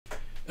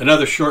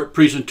Another short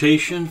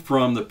presentation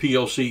from the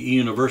PLC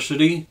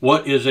University.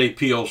 What is a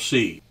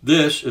PLC?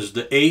 This is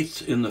the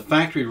 8th in the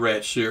Factory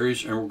Rat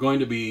series, and we're going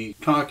to be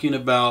talking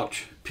about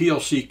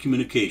PLC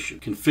communication,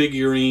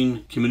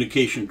 configuring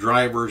communication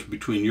drivers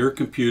between your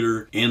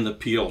computer and the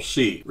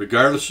PLC.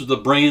 Regardless of the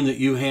brand that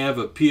you have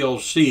of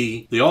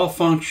PLC, they all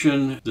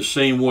function the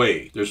same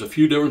way. There's a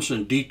few differences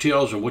in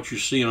details on what you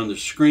see on the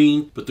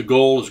screen, but the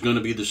goal is going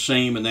to be the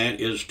same, and that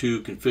is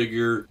to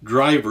configure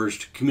drivers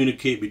to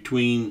communicate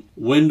between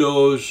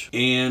Windows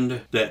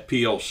and that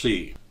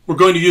PLC. We're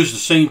going to use the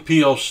same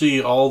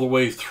PLC all the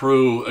way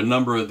through a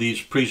number of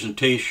these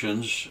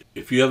presentations.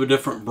 If you have a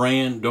different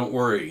brand, don't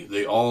worry.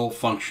 They all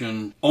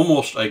function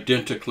almost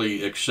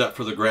identically except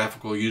for the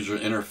graphical user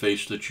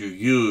interface that you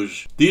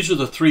use. These are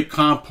the 3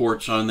 COM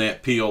ports on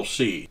that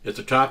PLC. At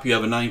the top you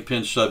have a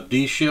 9-pin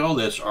sub-D shell,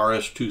 that's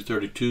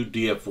RS232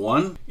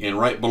 DF1. And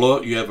right below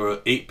it you have an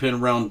 8-pin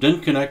round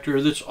DIN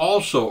connector that's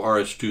also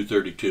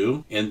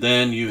RS232. And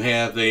then you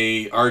have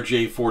a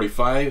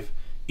RJ45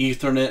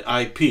 Ethernet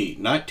IP,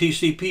 not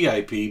TCP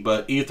IP,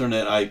 but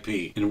Ethernet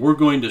IP. And we're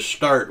going to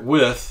start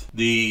with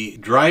the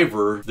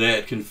driver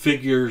that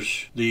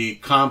configures the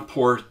COM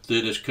port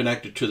that is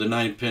connected to the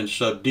 9-pin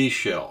sub-D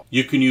shell.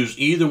 You can use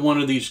either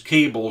one of these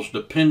cables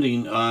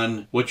depending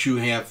on what you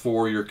have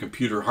for your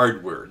computer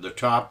hardware. The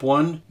top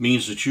one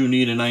means that you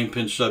need a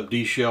 9-pin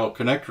sub-D shell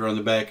connector on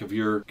the back of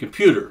your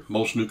computer.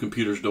 Most new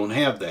computers don't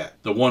have that.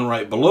 The one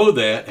right below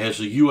that has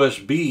a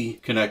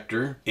USB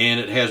connector, and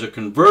it has a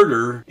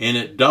converter, and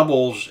it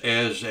doubles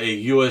as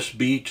a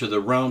USB to the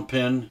round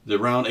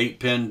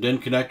 8-pin DIN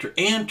connector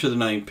and to the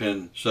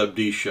 9-pin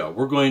sub-D shell.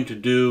 We're going to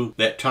do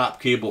that top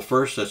cable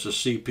first. That's a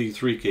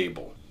CP3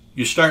 cable.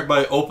 You start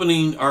by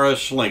opening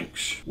RS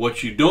links.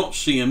 What you don't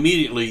see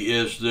immediately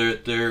is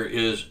that there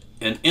is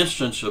an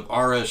instance of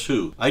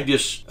RS2. I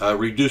just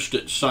reduced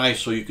it in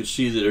size so you can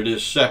see that it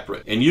is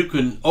separate. And you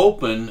can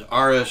open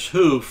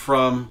RS2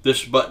 from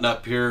this button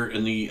up here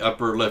in the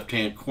upper left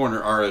hand corner,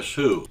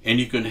 RS2.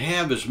 And you can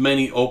have as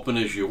many open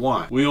as you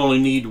want. We only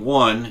need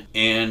one,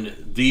 and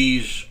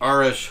these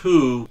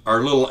RS2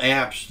 are little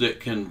apps that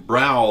can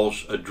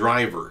browse a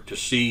driver to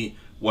see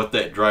what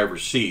that driver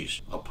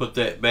sees. I'll put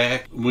that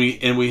back. We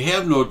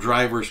have no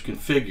drivers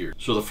configured.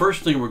 So the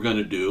first thing we're going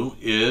to do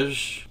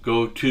is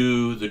go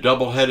to the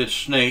double-headed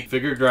snake,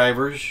 configure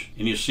drivers,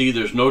 and you see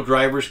there's no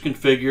drivers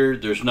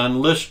configured, there's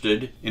none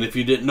listed, and if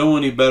you didn't know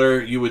any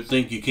better, you would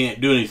think you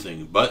can't do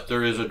anything, but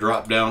there is a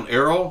drop-down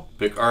arrow.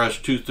 Pick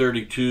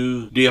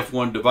RS232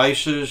 DF1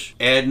 devices,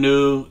 add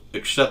new,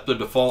 accept the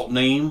default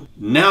name.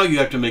 Now you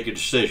have to make a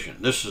decision.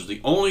 This is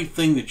the only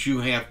thing that you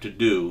have to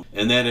do,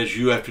 and that is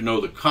you have to know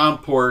the COM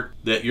port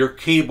that your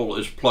cable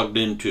is plugged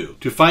into.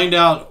 To find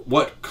out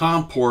what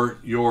COM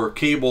port your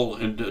cable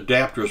and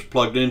adapter is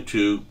plugged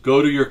into,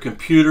 go to your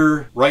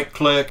computer, right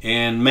click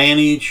and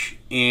manage,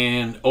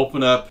 and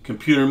open up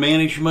computer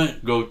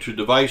management, go to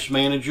device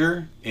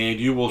manager, and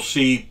you will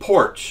see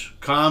ports,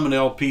 COM and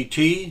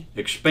LPT,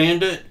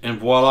 expand it, and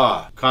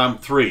voila,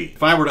 COM3.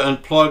 If I were to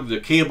unplug the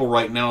cable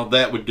right now,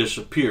 that would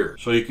disappear.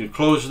 So you can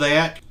close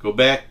that, go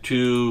back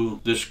to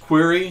this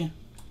query,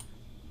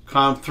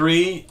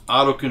 COM3,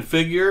 auto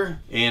configure,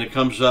 and it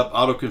comes up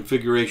auto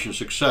configuration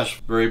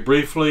successful. Very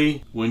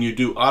briefly, when you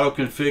do auto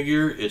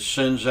configure, it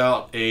sends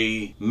out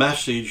a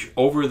message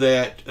over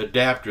that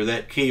adapter,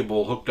 that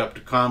cable hooked up to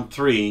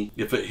COM3.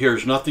 If it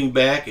hears nothing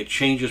back, it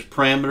changes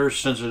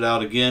parameters, sends it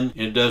out again,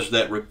 and does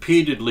that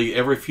repeatedly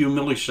every few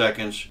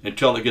milliseconds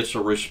until it gets a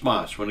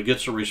response. When it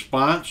gets a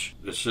response,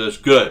 it says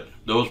good.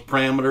 Those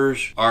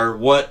parameters are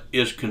what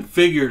is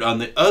configured on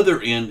the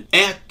other end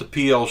at the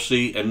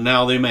PLC, and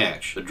now they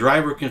match. The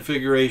driver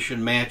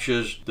configuration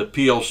matches the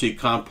PLC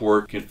COM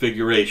port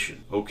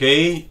configuration.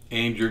 Okay,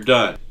 and you're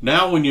done.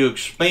 Now when you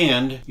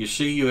expand, you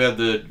see you have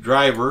the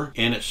driver,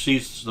 and it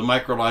sees the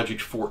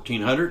Micrologix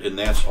 1400, and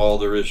that's all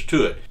there is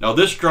to it. Now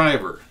this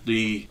driver,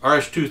 the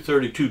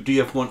RS232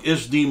 DF1,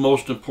 is the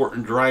most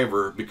important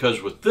driver,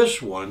 because with this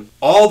one,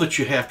 all that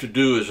you have to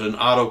do is an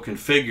auto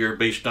configure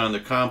based on the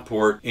COM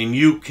port, and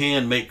you can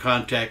make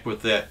contact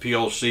with that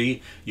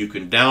PLC. You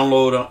can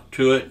download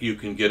to it, you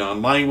can get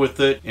online with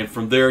it, and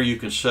from there you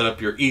can set up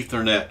your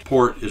Ethernet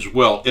port as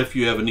well if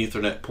you have an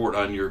Ethernet port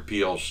on your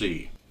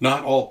PLC.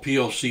 Not all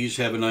PLCs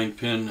have a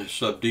 9-pin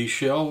sub-D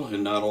shell,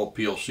 and not all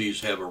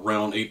PLCs have a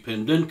round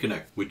 8-pin DIN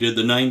connector. We did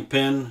the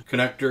 9-pin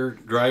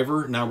connector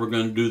driver, now we're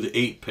going to do the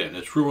 8-pin.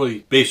 It's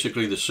really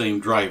basically the same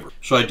driver.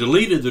 So I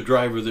deleted the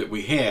driver that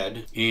we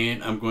had,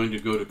 and I'm going to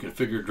go to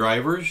configure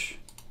drivers,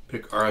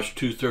 pick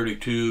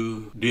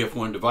RS232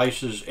 DF1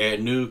 devices,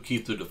 add new,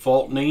 keep the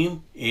default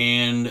name.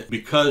 And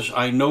because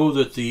I know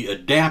that the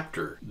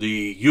adapter,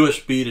 the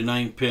USB to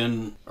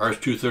 9-pin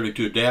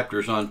RS232 adapter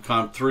is on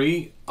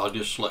COM3, I'll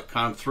just select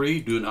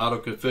COM3, do an auto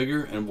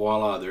configure, and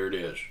voila, there it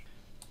is.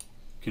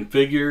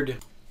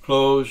 Configured,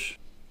 close,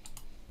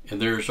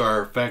 and there's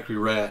our factory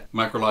rat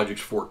Micrologix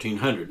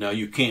 1400. Now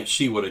you can't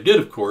see what I did,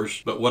 of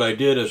course, but what I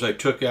did is I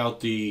took out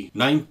the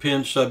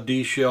 9-pin sub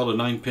D shell to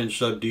 9-pin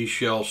sub D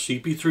shell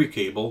CP3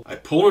 cable. I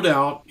pulled it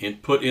out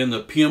and put in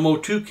the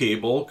PMO2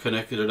 cable,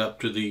 connected it up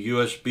to the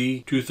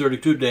USB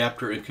 232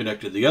 adapter, and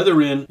connected the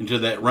other end into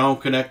that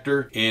round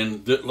connector.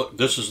 And look,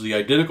 this is the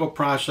identical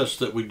process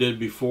that we did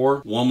before.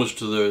 One was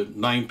to the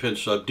 9-pin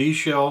sub D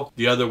shell,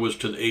 the other was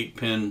to the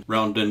 8-pin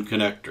round end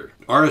connector.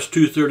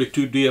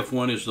 RS232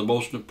 DF1 is the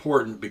most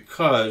important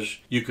because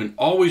you can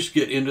always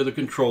get into the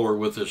controller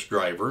with this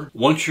driver.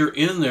 Once you're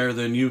in there,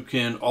 then you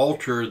can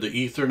alter the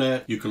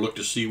Ethernet. You can look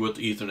to see what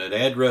the Ethernet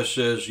address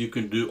is. You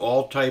can do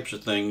all types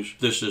of things.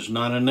 This is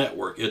not a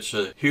network. It's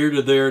a here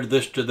to there,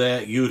 this to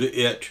that, you to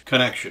it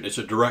connection. It's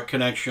a direct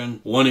connection,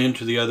 one end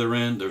to the other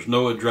end. There's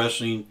no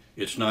addressing.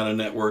 It's not a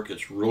network.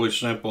 It's really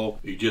simple.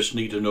 You just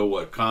need to know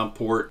what COM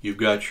port you've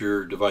got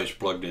your device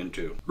plugged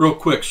into. Real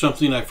quick,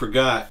 something I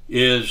forgot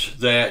is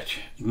that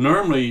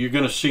normally you're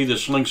going to see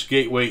this Links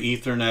Gateway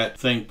Ethernet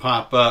thing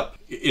pop up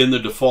in the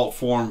default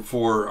form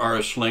for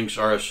RS Links,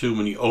 RS2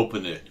 when you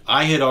open it.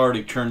 I had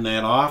already turned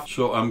that off,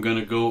 so I'm going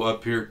to go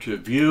up here to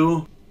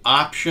View,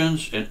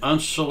 Options, and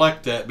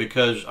unselect that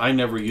because I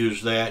never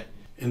use that.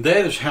 And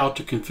that is how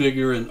to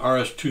configure an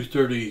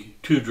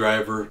RS232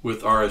 driver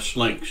with RS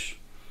Links.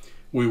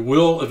 We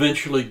will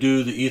eventually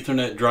do the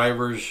Ethernet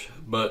drivers,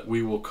 but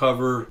we will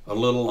cover a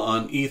little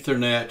on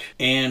Ethernet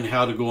and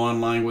how to go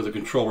online with a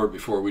controller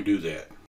before we do that.